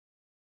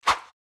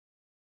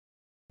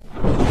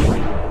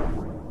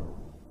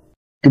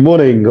Good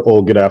morning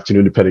or good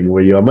afternoon, depending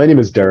where you are. My name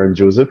is Darren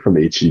Joseph from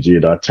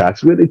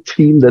HTJ.tax. We're a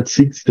team that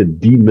seeks to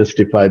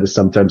demystify the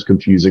sometimes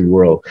confusing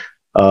world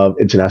of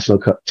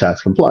international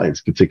tax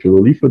compliance,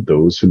 particularly for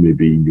those who may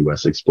be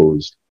US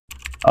exposed.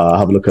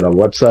 Have a look at our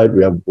website.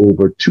 We have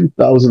over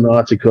 2,000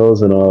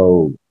 articles on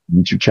our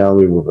YouTube channel.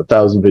 We have over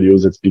 1,000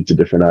 videos that speak to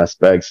different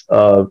aspects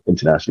of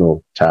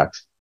international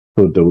tax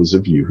for those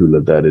of you who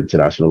live that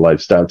international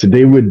lifestyle.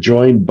 Today, we're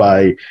joined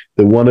by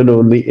the one and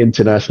only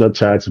international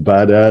tax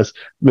badass,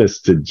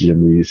 Mr.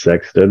 Jimmy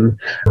Sexton,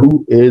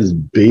 who is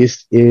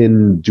based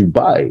in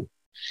Dubai.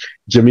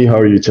 Jimmy, how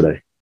are you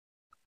today?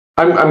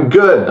 I'm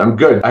good. I'm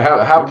good. I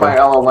have my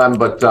LLM,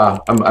 but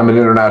I'm an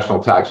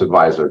international tax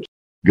advisor.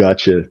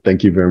 Gotcha.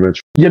 Thank you very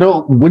much.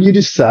 When you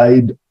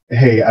decide,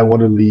 hey, I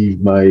want to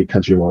leave my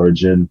country of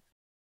origin,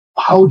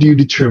 how do you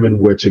determine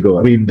where to go?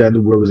 I mean, then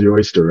the world is your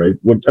oyster, right?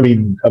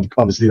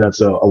 Obviously that's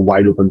a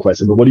wide open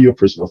question, but what are your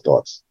personal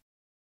thoughts?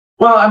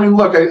 Well, I mean,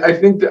 look, I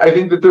think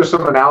that there's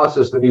some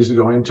analysis that needs to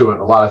go into it,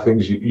 and a lot of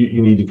things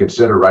you need to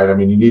consider, right? I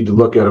mean, you need to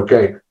look at,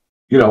 okay,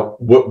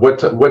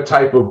 what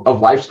type of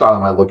lifestyle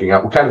am I looking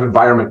at? What kind of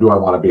environment do I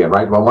want to be in,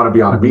 right? Do I want to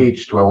be on a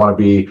beach? Do I want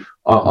to be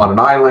on an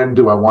island?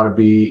 Do I want to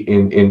be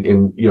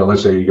in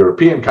let's say a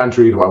European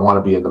country? Do I want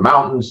to be in the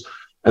mountains?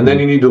 And then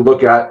you need to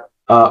look at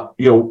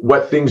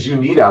what things you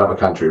need out of a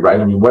country, right?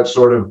 I mean, what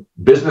sort of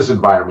business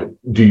environment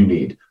do you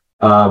need?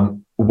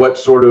 What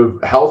sort of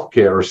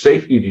healthcare or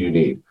safety do you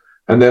need?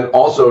 And then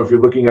also, if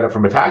you're looking at it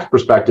from a tax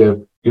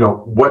perspective,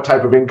 what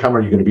type of income are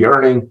you going to be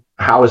earning?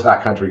 How is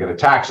that country going to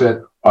tax it?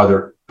 Are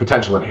there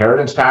potential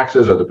inheritance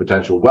taxes? Are there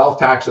potential wealth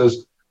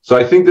taxes? So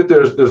I think that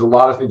there's a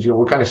lot of things,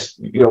 what kind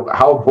of,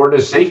 how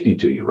important is safety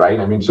to you, right?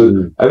 I mean,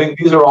 so I think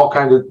these are all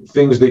kind of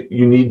things that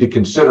you need to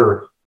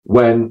consider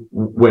when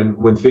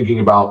thinking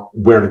about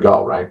where to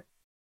go, right?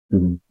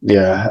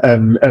 Yeah,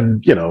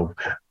 and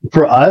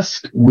for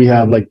us, we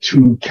have like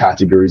two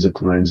categories of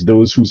clients: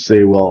 those who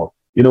say, well,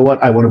 you know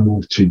what, I want to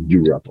move to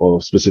Europe, or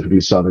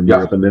specifically Southern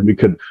Europe, and then we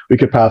could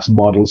perhaps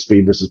model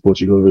Spain versus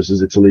Portugal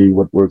versus Italy,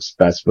 what works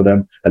best for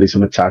them, at least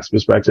from a tax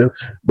perspective.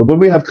 But when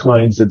we have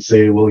clients that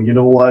say, well, you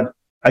know what,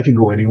 I can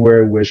go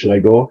anywhere, where should I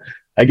go?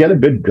 I get a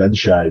bit gun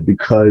shy,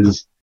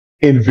 because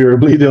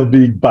invariably there'll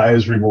be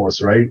buyer's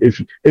remorse, right?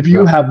 If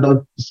you have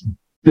not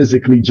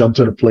physically jumped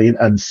on a plane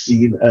and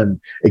seen and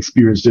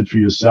experienced it for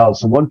yourself,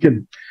 someone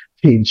can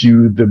paint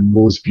you the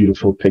most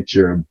beautiful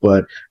picture,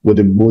 but with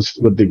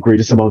the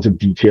greatest amount of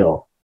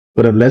detail.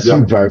 But unless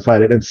you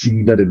verified it and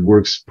seen that it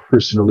works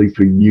personally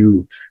for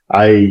you,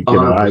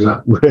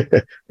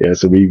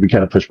 so we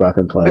kind of push back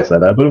on clients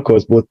like that. But of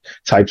course, both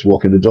types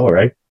walk in the door,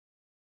 right?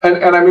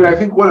 And I mean, I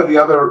think one of the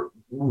other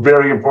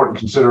very important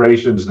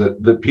considerations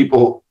that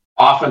people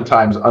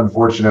oftentimes,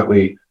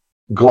 unfortunately,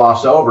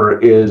 gloss over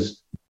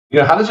is,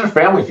 how does their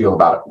family feel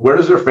about it? Where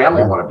does their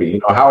family want to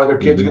be? How are their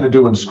kids going to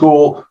do in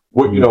school?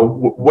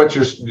 What's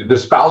the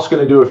spouse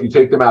going to do if you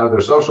take them out of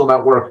their social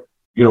network?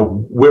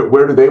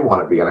 Where do they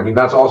want to be? And I mean,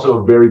 that's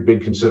also a very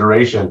big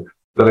consideration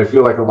that I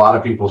feel like a lot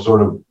of people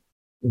sort of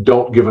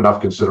don't give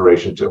enough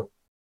consideration to.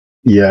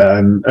 Yeah,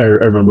 and I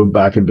remember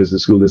back in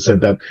business school, they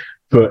said that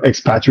for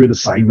expatriate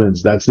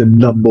assignments, that's the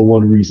number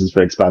one reason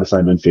for expat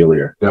assignment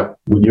failure. Yeah,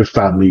 when your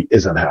family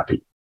is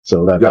unhappy.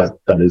 So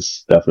that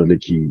is definitely a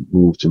key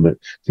move to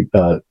take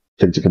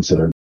to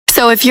consider.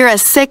 So if you're a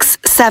 6,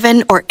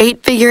 7, or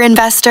 8-figure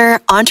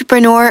investor,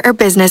 entrepreneur, or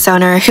business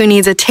owner who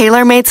needs a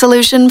tailor-made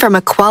solution from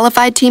a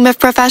qualified team of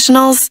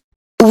professionals,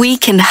 we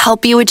can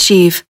help you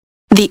achieve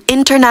the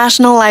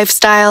international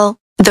lifestyle,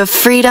 the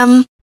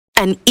freedom,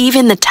 and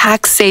even the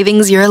tax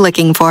savings you're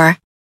looking for.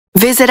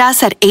 Visit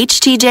us at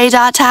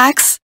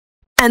htj.tax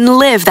and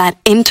live that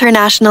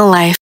international life.